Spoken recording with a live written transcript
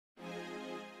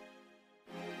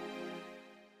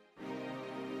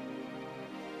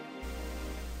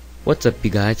What's up, you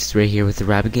guys? It's Ray here with the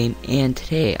Rabbit Game, and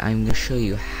today I'm going to show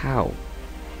you how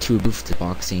to remove the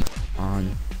boxing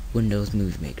on Windows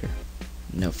Movie Maker.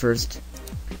 Now first,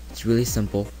 it's really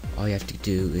simple. All you have to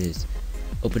do is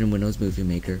open in Windows Movie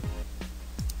Maker,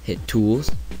 hit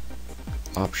Tools,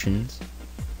 Options,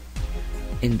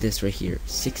 in this right here,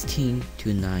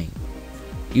 16:9.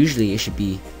 Usually it should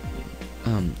be,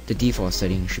 the default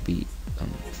setting should be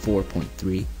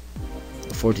 4.3,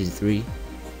 4:3,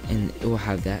 and it will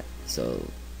have that. So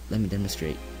let me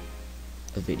demonstrate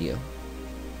a video.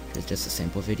 It's just a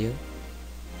sample video.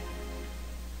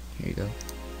 Here you go.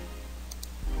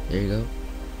 There you go.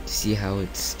 See how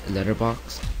it's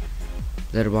letterbox?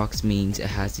 Letterbox means it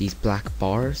has these black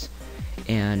bars,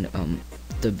 and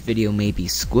the video may be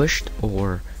squished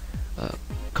or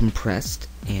compressed,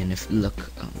 and if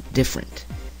look different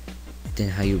than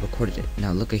how you recorded it.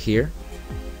 Now look at here,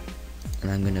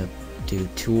 and I'm gonna do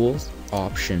Tools,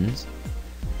 Options,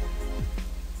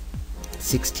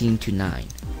 16:9.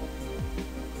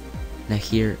 Now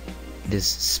here it is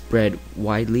spread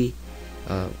widely,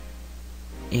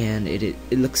 and it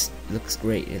looks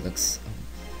great. It looks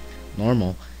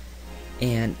normal,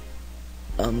 and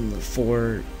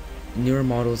for newer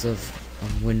models of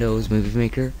Windows Movie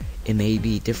Maker, it may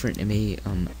be different. It may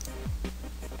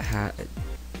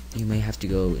you may have to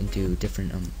go into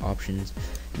different options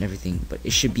and everything, but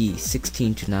it should be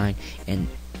 16:9 and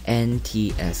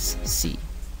NTSC.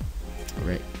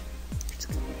 Alright,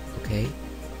 okay,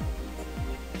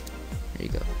 there you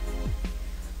go.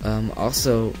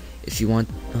 Also, if you want,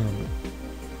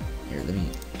 here, let me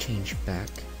change back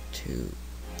to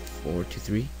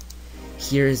 4:3.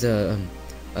 Here is a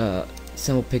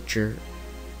simple picture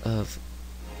of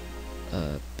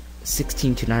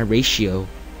 16:9 ratio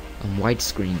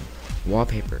widescreen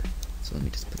wallpaper. So let me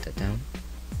just put that down.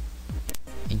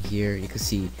 And here you can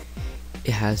see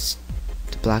it has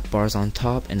the black bars on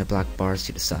top and the black bars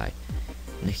to the side.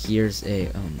 And here's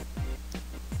a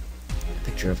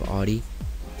picture of Audi.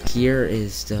 Here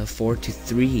is the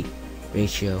 4:3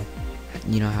 ratio.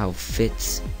 You know how it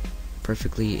fits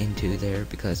perfectly into there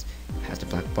because it has the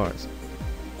black bars.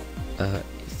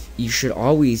 You should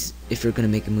always, if you're gonna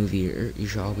make a movie, you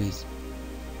should always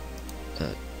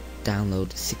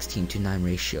download 16:9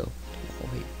 ratio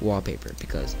wallpaper,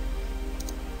 because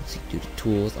once you do the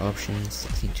Tools, Options,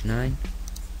 16:9,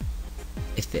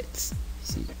 it fits.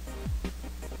 See,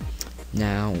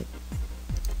 now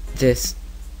this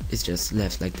is just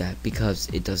left like that because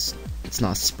it's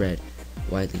not spread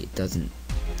widely.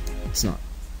 It's not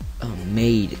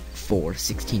made for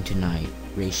 16:9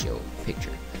 ratio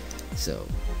picture. So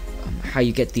how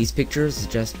you get these pictures is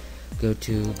just go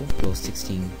to those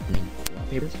 16:9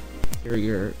 wallpapers. Here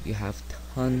you have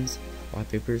tons of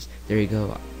wallpapers. There you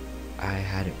go. I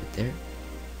had it right there.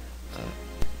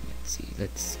 Let's see.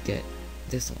 Let's get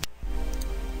this one,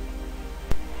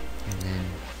 and then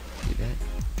do that.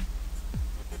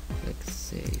 Click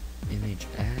Save Image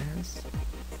As,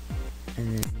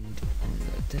 and then on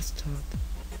the desktop,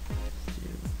 do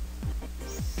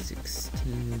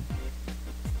 16:9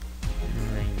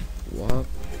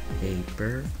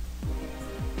 wallpaper.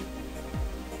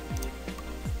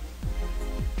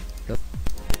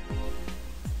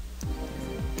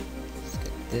 Let's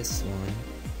get this one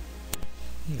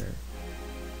here.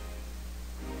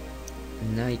 And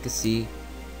now you can see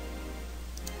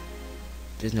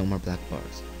there's no more black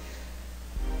bars.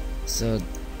 So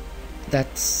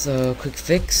that's a quick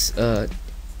fix. I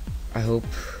hope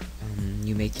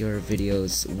you make your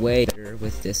videos way better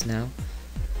with this now,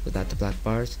 without the black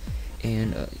bars.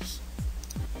 And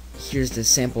here's the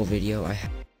sample video I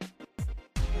have.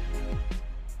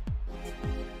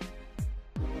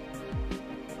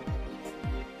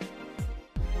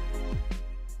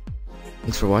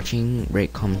 Thanks for watching.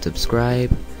 Rate, comment,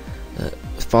 subscribe.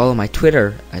 Follow my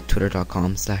Twitter at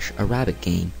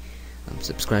twitter.com/arabbitgame.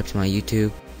 Subscribe to my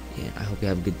YouTube, and I hope you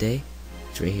have a good day.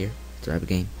 It's right here, the Rabbit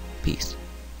Game. Peace.